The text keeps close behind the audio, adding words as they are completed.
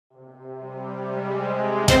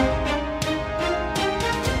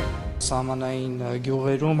սահմանային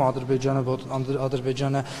գյուղերում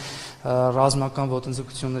Ադրբեջանը ռազմական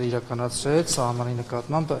ոտնձգություններ իրականացրեց սահմանի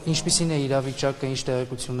նկատմամբ, ինչպիսին է իրավիճակը, ինչ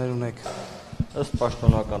տեղեկություններ ունեք։ Ըստ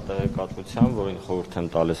պաշտոնական տեղեկատվության, որին խորհուրդ եմ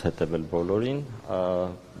տալիս հետևել բոլորին,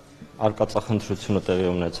 արկածախնդրությունը տեղի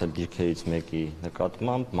ունեցել դիրքերից մեկի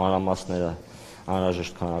նկատմամբ, մանրամասները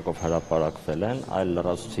անհրաժեշտ քանակով հրապարակվել են, այլ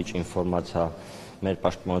լրացուցիչ ինֆորմացիա մեր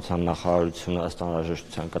պաշտպանության նախարարությունը ըստ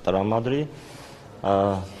անհրաժեշտության կտրամադրի,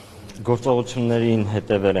 գործողություններին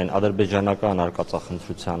հետևել են ադրբեջանական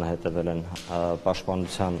արկածախնդրությանը հետևել են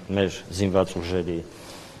պաշտպանության մեր զինված ուժերի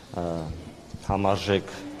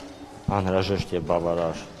համարժեք անհրաժեշտ եւ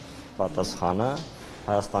բավարար պատասխանը,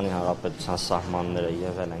 Հայաստանի Հանրապետության սահմանները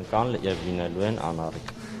եղել են կան եւ լինելու են անառիկ։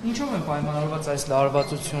 Ինչով են պայմանավորված այս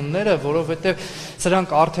լարվածությունները, որովհետեւ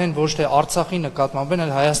սրանք արդեն ոչ թե Արցախի նկատմամբ են,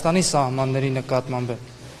 այլ Հայաստանի սահմանների նկատմամբ են։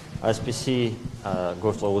 Այսպիսի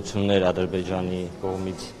գործողություններ Ադրբեջանի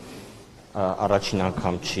կողմից առաջին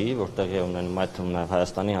անգամ չի, որ տեղի ունեն մայթում նաեւ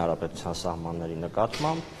Հայաստանի Հանրապետության սահմանների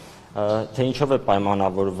նկատմամբ, թե ինչով է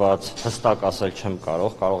պայմանավորված հստակ ասել չեմ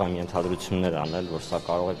կարող եմ ենթադրություններ անել, որ սա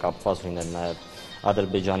կարող է կապված լինել նաեւ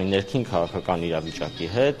Ադրբեջանի ներքին քաղաքական իրավիճակի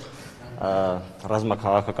հետ,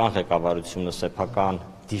 ռազմաքաղաքական ղեկավարությունը սեփական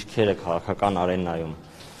դիրքերը քաղաքական արենայում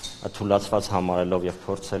թուլացված համարելով եւ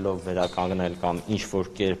փորձելով վերականգնել կամ ինչ-որ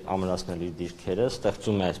կերպ ամրացնել իր դիրքերը,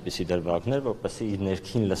 ստեղծում է այսպիսի դրվագներ, որպեսզի իր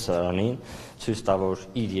ներքին լսարանին ցույց տա, որ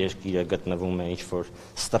իր երկիրը գտնվում է ինչ-որ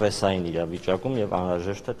ստրեսային իրավիճակում եւ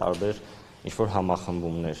անհրաժեշտ է տարբեր ինչ-որ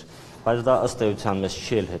համախմբումներ։ Բայց դա ըստ էության մեզ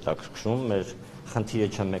չի էլ հետաքրքրում, մեր խնդիրը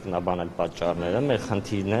չէ մեկնաբանել պատճառները, մեր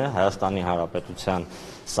խնդիրն է Հայաստանի Հանրապետության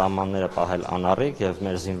սահմանները պահել անառիկ եւ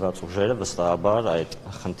մեր զինված ուժերը վստահաբար այդ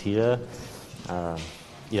խնդիրը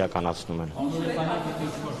իրականացնում են։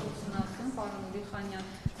 Պարոն Ուլիխանյան,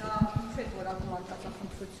 դա ինչ է որակում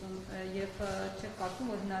արկածախնդրություն եւ չեք կարծում,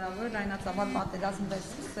 որ հնարավոր է լայնածավալ պատերազմ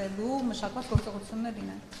վերսկսելու մշակված գործողություններ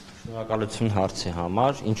լինեն։ Շնորհակալություն հարցի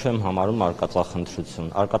համար, ինչու եմ համարում արկածախնդրություն։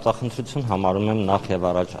 Արկածախնդրություն համարում եմ նախ եւ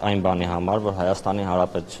առաջ այն բանի համար, որ Հայաստանի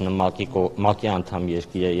Հանրապետությունը ՄԱԿ-ի անդամ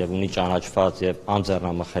երկիր է եւ ունի ճանաչված եւ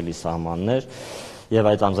անձեռնամխելի սահմաններ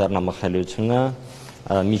եւ այդ անձեռնամխելիությունը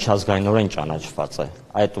միջազգայինորեն ճանաչված է։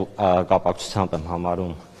 Այդ կապակցությամբ եմ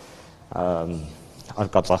համարում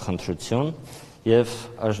արկածախնդրություն եւ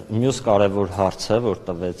մյուս կարեւոր հարցը, որ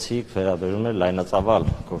տվեցիք, վերաբերում է լայնածավալ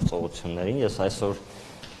գործողություններին։ Ես այսօր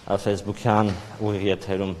Facebook-յան ուղիղ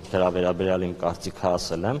եթերում դրա վերաբերյալ իմ կարծիքը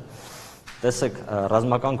ասել եմ։ Տեսեք,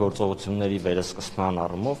 ռազմական գործողությունների վերսկսման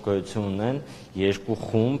առումով գոյություն ունեն երկու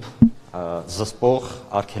խումբ զսպող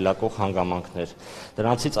արգելակող հանգամանքներ։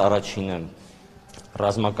 Դրանցից առաջինը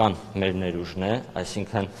ռազմական մեր ներուժն է,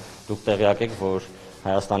 այսինքն դուք տեղյակ եք, որ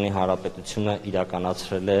Հայաստանի Հանրապետությունը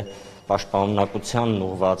իրականացրել է պաշտպանունակությանն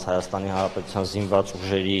ուղղված Հայաստանի Հանրապետության զինված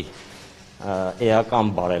ուժերի էական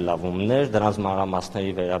բարելավումներ, դրանց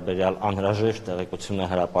մանրամասների վերաբերյալ անհրաժեշտ տեղեկությունը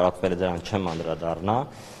հրապարակվել է, դրան չեմ անդրադառնա,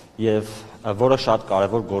 եւ որը շատ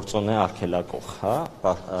կարեւոր գործոն է արգելակող,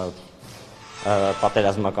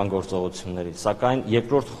 պատերազմական գործողությունների։ Սակայն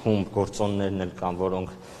երկրորդ խումբ գործոններն էլ կան,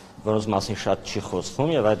 որոնց մասին շատ չի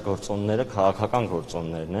խոսվում եւ այդ գործոնները քաղաքական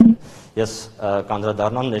գործոններն են։ Ես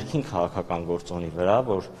կանդրադառնամ ներքին քաղաքական գործոնի վրա,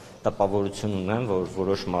 որ տպավորություն ունեմ, որ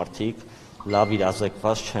որոշ մարդիկ լավ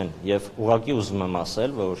իրազեկված չեն եւ ուղղակի ուզում եմ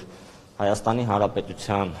ասել, որ Հայաստանի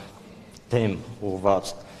Հանրապետության դեմ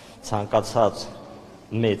ուղղված ցանկացած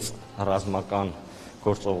մեծ ռազմական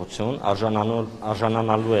գործողություն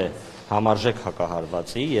արժանանալու է համարժեք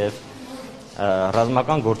հակահարվածի եւ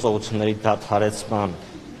ռազմական գործողությունների դադարեցման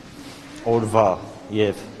օրվա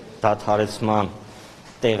եւ դադարեցման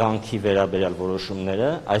տեղանքի վերաբերյալ որոշումները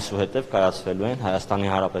այսուհետև կայացվելու են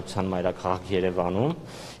Հայաստանի Հանրապետության մայրաքաղաք Երևանում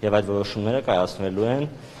եւ այդ որոշումները կայացվելու են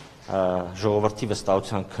ժողովրդի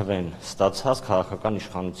վստահության քվեն ստացած քաղաքական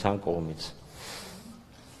իշխանության կողմից։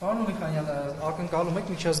 Պարոն Ուլիխանյան, ակնկալում եք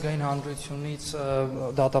միջազգային հանրությունից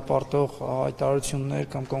դատապարտող հայտարարություններ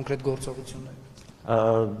կամ կոնկրետ գործողություններ։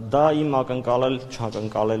 Դա իմ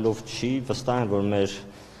ակնկալելով չի, վստահ եմ, որ մեր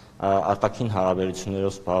արտաքին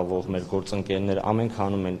հարաբերություններով զբաղվող մեր գործընկերները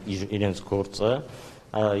ամենքանում են իրենց գործը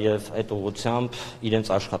եւ այդ ուղղությամբ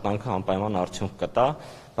իրենց աշխատանքը անպայման արդյունք կտա,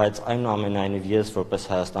 բայց այնուամենայնիվ ես որպես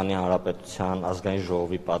Հայաստանի Հանրապետության ազգային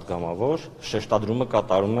ժողովի պատգամավոր շեշտադրումը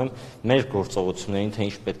կատարում եմ մեր գործողություններին, թե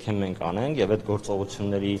ինչ պետք է մենք անենք եւ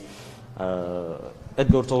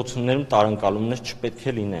այդ գործողություններում տարընկալումներ չպետք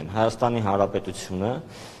է լինեն։ Հայաստանի Հանրապետությունը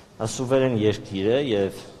սուվերեն երկիր է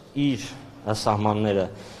եւ իր սահմանները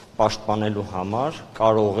պաշտպանելու համար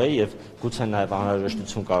կարող է եւ գուցե նաեւ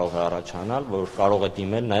անհրաժեշտություն կարող է առաջանալ, որ կարող է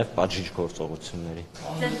դիմել նաեւ պատժիչ գործողությունների։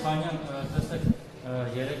 Փաշինյան, տեսեք,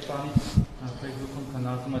 երեք բանից Facebook-ում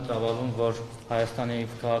քննարկում է ծավալում, որ Հայաստանի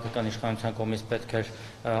քաղաքական իշխանության կողմից պետք էր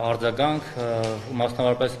արձագանք,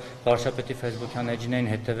 մասնավորապես վարչապետի Facebook-յան էջին էին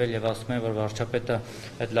հետևել եւ ասում են, որ վարչապետը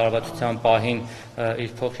այդ լարվածության պահին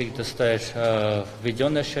իր փոքրիկ դստեր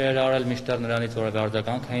վիդեոներ շեյր արել, միշտեր նրանից որևէ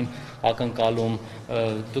արձագանք էին ակնկալում։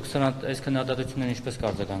 Դուք սրանց այս քննադատություններին ինչպես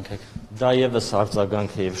կարձագանքեք։ Դա եւս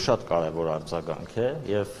արձագանք է եւ շատ կարեւոր արձագանք է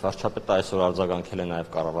եւ վարչապետը այսօր արձագանքել է նաեւ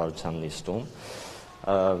կառավարության նիստում։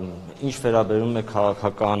 Ինչ վերաբերում է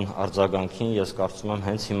քաղաքական արձագանքին, ես կարծում եմ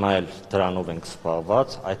հենց հիմա էլ դրանով ենք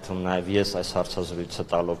զբաղված, այդ թվում նաև ես այս հարցազրույցը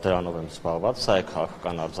տալով դրանով եմ զբաղված, սա է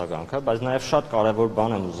քաղաքական արձագանքը, բայց նաև շատ կարևոր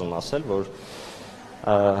բան եմ ուզում ասել, որ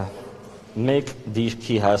մեկ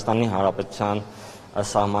դիրքի Հայաստանի Հանրապետության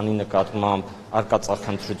սահմանի նկատմամբ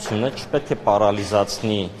արկածախնդրությունը չպետք է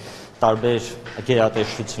պարալիզացնի տարբեր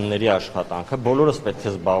գերատեսչությունների աշխատանքը, բոլորս պետք է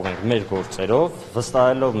զբաղվենք մեր գործերով,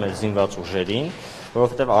 վստահելով մեր զինված ուժերին,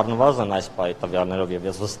 որովհետև առնվազն այս տվյալներով եւ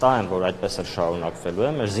ես վստահ եմ, որ այդպես էլ շարունակվելու է,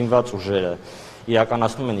 մեր զինված ուժերը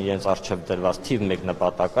իրականացնում են իրենց առջև դրված թիվ 1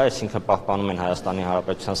 նպատակը, այսինքն պահպանում են Հայաստանի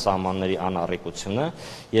Հանրապետության սահմանների անառիկությունը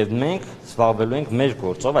եւ մենք զբաղվելու ենք մեր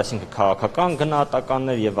գործով, այսինքն քաղաքական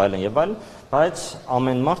գնահատականներ եւ այլն, բայց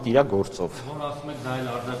ամեն մարդ իր գործով։ Որ ասում եք դա էլ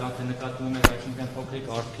արձագանք է նկատում եք, այսինքն փոքրիկ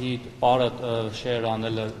Արփիի պարը շեյր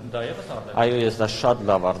անելը դա եւս արձագանք։ Այո, ես դա շատ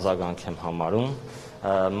լավ արձագանք եմ համարում։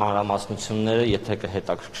 Մանրամասնությունները, եթե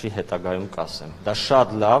կհետաքրքրի, հետագայում կասեմ։ Դա շատ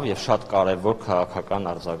լավ եւ շատ կարեւոր քաղաքական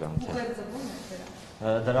արձագանք է։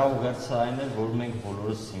 Դրա ուղերձը այն է, որ մենք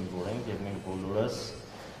բոլորս զինվոր ենք եւ մենք բոլորս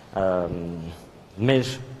մեր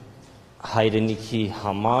հայրենիքի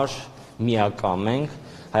համար միակամ ենք։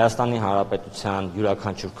 Հայաստանի Հանրապետության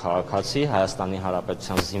յուրաքանչյուր քաղաքացի, Հայաստանի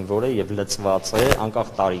Հանրապետության զինվոր է եւ լծված է անկախ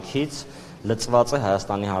տարիքից, լծված է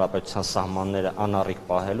Հայաստանի Հանրապետության սահմանները անառիկ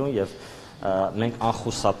պահելուն եւ մենք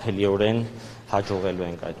անխուսափելիորեն հաջողելու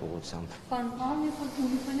ենք այդ ուղղությամբ։ Պարոն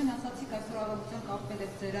Ուլիխանյան, ասացիք այսօր առավոտյան կապվել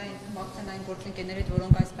եք ձեր այն մաքսենային գործընկերներից,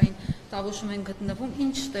 որոնք այս պահին Տավուշում են գտնվում,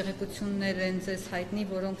 ինչ տեղեկություններ են ձեզ հայտնի,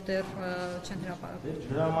 որոնք դեռ չեն հրապարակվել։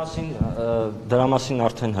 Դրա մասին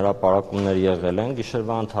արդեն հրապարակումներ եղել են,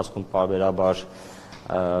 գիշերվա ընթացքում պարբերաբար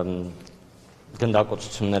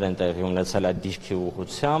գնդակոծություններ են տեղի ունեցել այդ դիրքի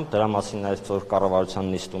ուղղությամբ, դրա մասին այսօր կառավարության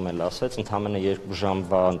նիստում էլ ասեց, ընդամենը 2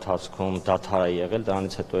 ժամվա ընթացքում դադար է եղել,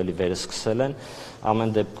 դրանից հետո էլի վերսկսել են,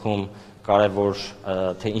 ամեն դեպքում կարևոր,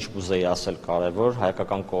 թե ինչ կուզեի ասել կարևոր,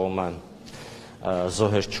 հայկական կողմը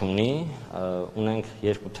զոհեր չունի, ունենք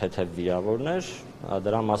 2 թեթև վիրավորներ,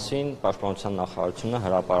 դրա մասին Պաշտպանության նախարարությունը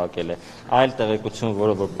հրապարակել է։ Այլ տեղեկություն,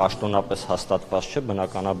 որը որ պաշտոնապես հաստատված չէ,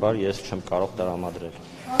 բնականաբար ես չեմ կարող տրամադրել։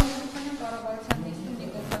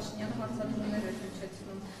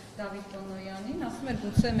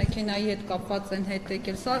 Գուցե մեքենայի հետ կապված են հետ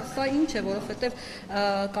եկել, սա ինչ է, որովհետև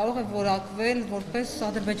կարող է որակվել որպես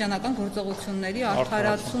ադրբեջանական գործողությունների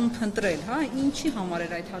արդարացում փնտրել, հա, ինչի համար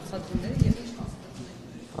էր այդ հարձակումները եւ ինչ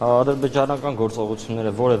կասկածներ։ Ադրբեջանական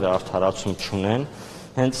գործողությունները որևէ արդարացում չունեն,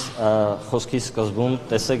 հենց խոսքի սկզբում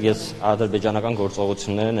տեսեք ես ադրբեջանական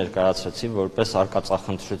գործողությունները ներկայացրեցի որպես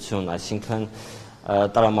արկածախնդրություն, այսինքն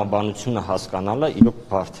տրամաբանությունը հասկանալը իրոք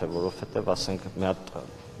բարդ է, որովհետև ասենք մի հատ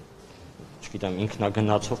չգիտեմ,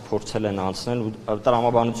 ինքնագնացով փորձել են անցնել ու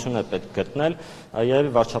տրամաբանություն է պետք գտնել,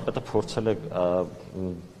 երևի վարչապետը փորձել է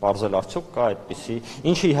պարզել արդյոք կա այդպիսի,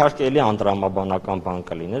 ինչը իհարկե էլի անտրամաբանական բան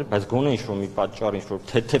կլիներ, բայց գոնե ինչ-որ մի պատճառ, ինչ-որ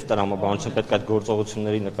թեթև տրամաբանություն պետք է այդ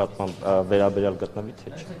գործողությունների նկատմամբ վերաբերյալ գտնվի, թե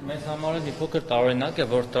չէ։ Մեզ համար էլ մի փոքր տարօրինակ է,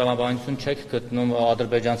 որ տրամաբանություն չեք գտնում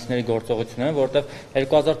ադրբեջանցիների գործողությունները, որտեղ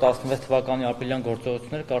 2016 թվականի ապրիլյան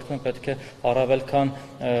գործողությունները կարծում եմ պետք է առավել քան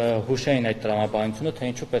հուշեին այդ տրամաբանությունը, թե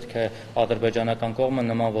ինչու պետք է ադրբեջանական կողմը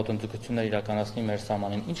նման ոտնձգություններ իրականացնի մեր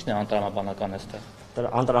սահմանին։ Ինչն է անտրամաբանական այստեղ։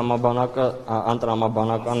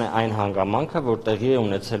 Անտրամաբանական է այն հանգամանքը, որ տեղի է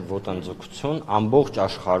ունեցել ոտնձգություն ամբողջ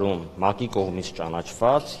աշխարհում ՄԱԿ-ի կողմից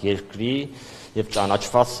ճանաչված երկրի եւ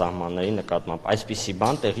ճանաչված սահմանների նկատմամբ այսպիսի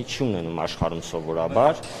բան տեղի չի ունենում աշխարհում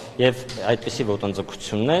սովորաբար եւ այդպիսի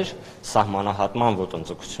ոտնձգություններ, սահմանահատման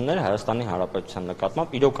ոտնձգություններ Հայաստանի Հանրապետության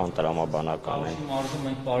նկատմամբ իրոք անտրամաբանական են։ Մարզում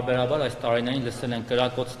մենք բարբերաբար այս տարիներին լսել են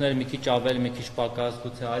կրակոցներ մի քիչ ավել, մի քիչ պակաս,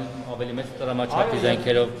 գուցե այլ ավելի մեծ տրամաչափի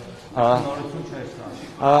զենքերով։ Նորություն չէ սա։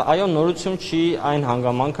 Այո, նորություն չի այն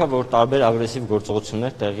հանգամանքը, որ տարբեր ագրեսիվ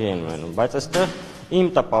գործողություններ տեղի են ունենում, բայց այստեղ իմ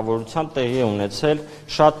տպավորությամբ տեղի է ունեցել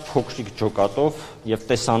շատ փոքրիկ ջոկատով եւ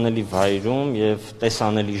տեսանելի վայրում եւ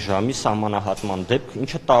տեսանելի ժամի սահմանահատման դեպք,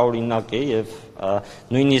 ինչը տարօրինակ է եւ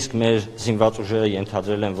նույնիսկ մեր զինված ուժերը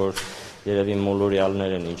ենթադրել են, որ երևի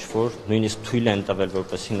մոլորյալներ են ինչ-որ, նույնիսկ թույլ են տվել,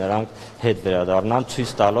 որպեսզի նրանք հետ վերադառնան,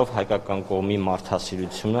 ցույց տալով հայկական կողմի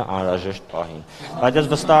մարդասիրությունը անհրաժեշտ պահին։ Բայց ես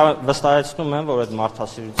վստահեցնում եմ, որ այդ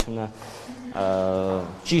մարդասիրությունը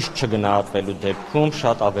ճիշտ չգնահատվելու դեպքում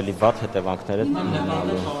շատ ավելի վատ հետևանքներ են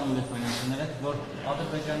ունենալու։ Որ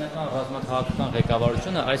ադրբեջանական ռազմաքաղաքական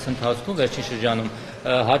ղեկավարությունը այս ընթացքում վերջին շրջանում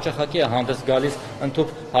հաճախակի է հանդես գալիս ընդհանուր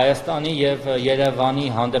Հայաստանի եւ Երևանի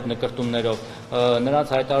հանդեպ նկրտումներով։ Նրանց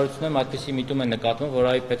հայտարարություններում այդպիսի միտում է նկատվում, որ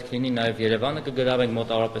այ պետք լինի նաեւ Երևանը կգրավենք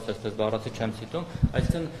մոտավորապես այսպես բառացի չեմ ցիտում,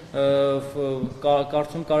 այսինքն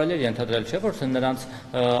կարծում կարելի է ենթադրել, չէ՞ որ նրանց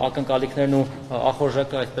ակնկալիքներն ու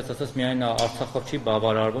ախորժակը այսպես ասած միայն Արցախով չի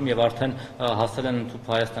բավարարվում եւ արդեն հասել են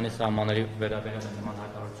ընդհանուր Հայաստանի սահմանների վերաբերյալ նման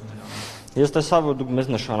հայտարարություններ։ Ես տեսա, որ դուք մեզ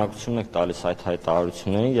նշանակություն եք տալիս այդ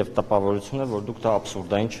հայտարարություններին եւ տպավորություն է, որ դուք դա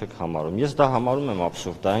աբսուրդային չեք համարում։ Ես դա համարում եմ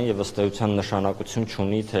աբսուրդային եւ ըստ էության նշանակություն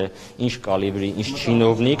չունի, թե ինչ կալիբրի, ինչ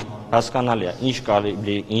չինովնիկ, հասկանալի է, ինչ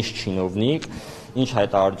կալիբրի, ինչ չինովնիկ, ինչ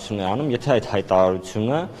հայտարարություն է անում, եթե այդ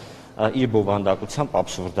հայտարարությունը իր բովանդակությամբ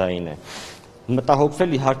աբսուրդային է։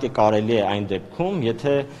 Մտահոգվել իհարկե կարելի է այն դեպքում,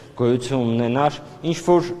 եթե գոյություն ունենար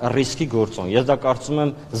ինչ-որ ռիսկի գործոն։ Ես դա կարծում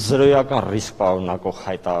եմ զրոյական ռիսկ պարունակող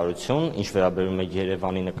հայտարարություն, ինչ վերաբերում է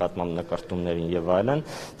Երևանի նկատմամբ նկրտումներին եւ այլն,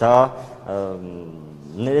 դա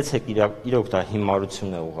ներեցեք իրոք դա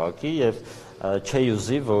հիմարություն է ուղղակի եւ չի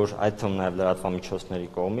ուզի, որ այդ թվում նաեւ լրատվամիջոցների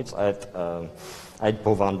կողմից այդ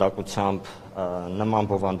բովանդակությամբ, նման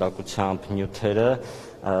բովանդակությամբ նյութերը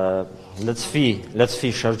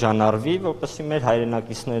լծվի շրջանառվի, որպեսզի մեր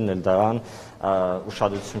հայրենակիցներն էլ դրան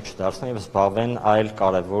ուշադրություն չդարձնեն եւ զբաղվեն այլ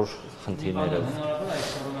կարևոր խնդիրներով։ Հնարավոր է այս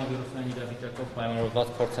կորոնավիրուսային իրավիճակով պայմանավորված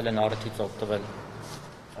փորձել են առիթից օգտվել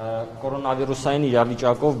կորոնավիրուսային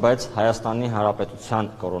իրավիճակով, բայց Հայաստանի Հանրապետության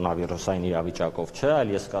կորոնավիրուսային իրավիճակով չէ, այլ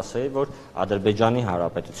ես կասեի, որ Ադրբեջանի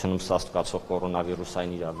Հանրապետությունում սաստկացող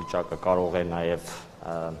կորոնավիրուսային իրավիճակը կարող է նաեւ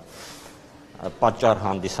պատճառ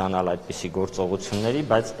հանդիսանալ այդպիսի գործողությունների,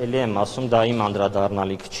 բայց ելի եմ ասում, դա իմ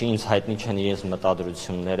անդրադառնալիք չի, ինձ հայտնի չեն իրենց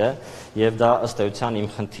մտադրությունները եւ դա ըստ էության իմ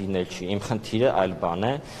խնդիրն էլ չի։ Իմ խնդիրը այլ բան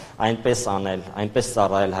է, այնպես անել, այնպես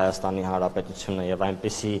ծառայել Հայաստանի Հանրապետությունը եւ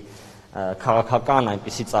այնպիսի քաղաքական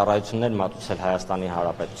այնպիսի ծառայություններ մատուցել Հայաստանի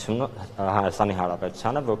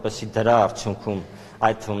Հանրապետությանը, որպեսզի դրա արդյունքում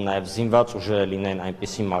այդ թվում նաեւ զինված ուժերը լինեն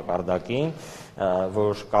այնպիսի մակարդակին,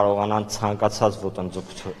 որ կարողանան ցանկացած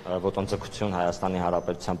ոտնձգություն Հայաստանի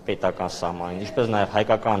Հանրապետության պետական սահմանին, ինչպես նաև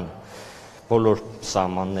հայկական բոլոր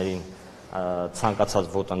սահմաններին ցանկացած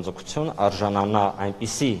ոտնձգություն արժանանա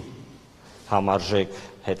այնպիսի համարժեք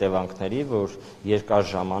հետևանքների, որ երկար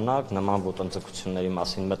ժամանակ նման ոտնձգությունների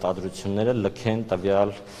մասին մտադրությունները լքեն տվյալ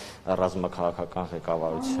ռազմաքաղաքական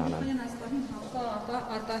ղեկավարությանը։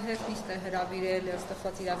 Արտահերթ նիստ է հրավիրել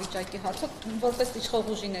ստեղծված իրավիճակի հարցով, որպես իշխող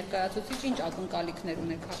ուժի ներկայացուցիչ ինչ ակնկալիքներ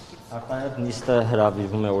ունեք հարկից։ Արտահերթ նիստը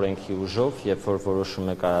հրավիրվում է օրենքի ուժով, երբ որ որոշում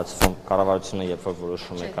է կայացվում, կառավարությունը երբ որ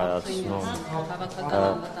որոշում է կայացնում,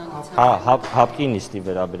 հապկի նիստի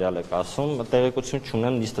վերաբերյալ եք ասում, տեղեկություն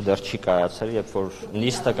չունեմ, նիստը դեռ չի կայացել, երբ որ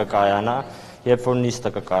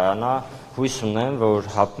նիստը կկայանա, հույս ունեմ, որ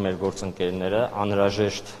հապ մեր գործընկերները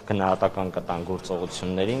անհրաժեշտ գնահատական կտան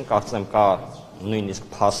գործողություններին, կարծեմ կա նույնիսկ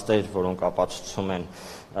փաստեր, որոնք ապացուցում են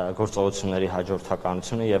գործողությունների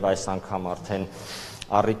հաջորդականությունը եւ այս անգամ արդեն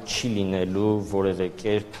առիթ չի լինելու որևէ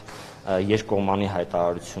կերպ երկկողմանի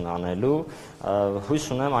հայտարարություն անելու, հույս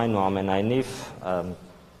ունեմ այնուամենայնիվ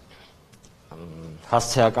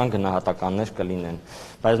հասցեական գնահատականներ կլինեն,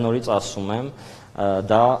 բայց նորից ասում եմ,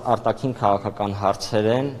 դա արտաքին քաղաքական հարցեր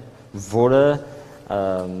են, որը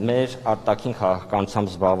մեր արտաքին քաղաքականությամբ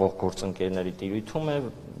զբաղվող գործընկերների տիրույթում է,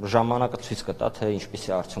 ժամանակը ցույց կտա, թե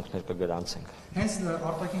ինչպիսի արդյունքներ կգրանցենք։ Հենց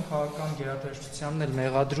արտաքին քաղաքական գերատեսչությանն էլ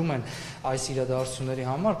մեղադրում են այս իրադարձությունների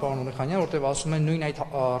համար, պարոն Ուլիխանյան, որտեղ ասում են նույն այդ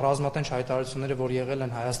ռազմատենչ հայտարարությունները, որ եղել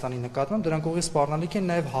են Հայաստանի նկատմամբ, դրանք ուղիղ սպառնալիք են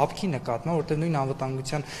նաև հապկի նկատմամբ, որտեղ նույն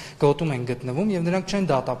անվտանգության գոտում են գտնվում եւ նրանք չեն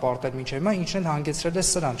դատապարտել մինչեւ հիմա, ինչն են հանգեցրել է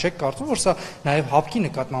սրան։ Չեք կարծում, որ սա նաև հապկի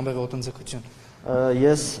նկատմամբ է ոտնձգություն։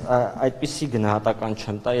 Ես այդպիսի գնահատական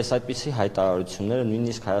չեմ տա, ես այդպիսի հայտարարությունները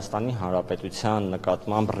նույնիսկ Հայաստանի Հանրապետության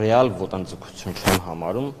նկատմամբ ռեալ ոտնձգություն չեմ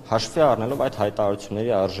համարում, հաշվի առնելով այդ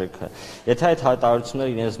հայտարարությունների արժեքը։ Եթե այդ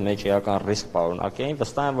հայտարարությունները իրենց մեջ էական ռիսկ պարունակեին,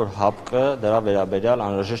 վստահ եմ, որ ՀԱՊԿ-ը դրա վերաբերյալ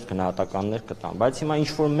անհրաժեշտ գնահատականներ կտան, բայց հիմա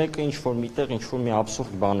ինչ-որ մեկը ինչ-որ միտեղ ինչ-որ մի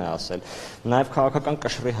աբսուրդ բան է ասել։ Նաև քաղաքական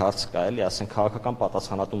կշռի հարց կա, էլի, ասենք քաղաքական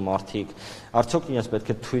պատասխանատու մարդիկ արդյոք իրենց պետք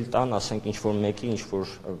է թույլ տան, ասենք ինչ-որ մեկի ինչ-որ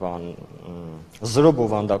բան զրո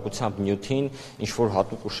բովանդակությամբ նյութին ինչ-որ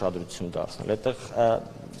հատուկ ուշադրություն դարձնել։ Այդտեղ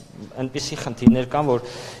այնպիսի խնդիրներ կան, որ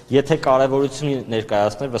եթե կարևորություն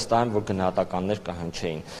ներկայացներ, վստահ եմ, որ գնահատականներ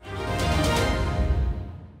կհնչեին։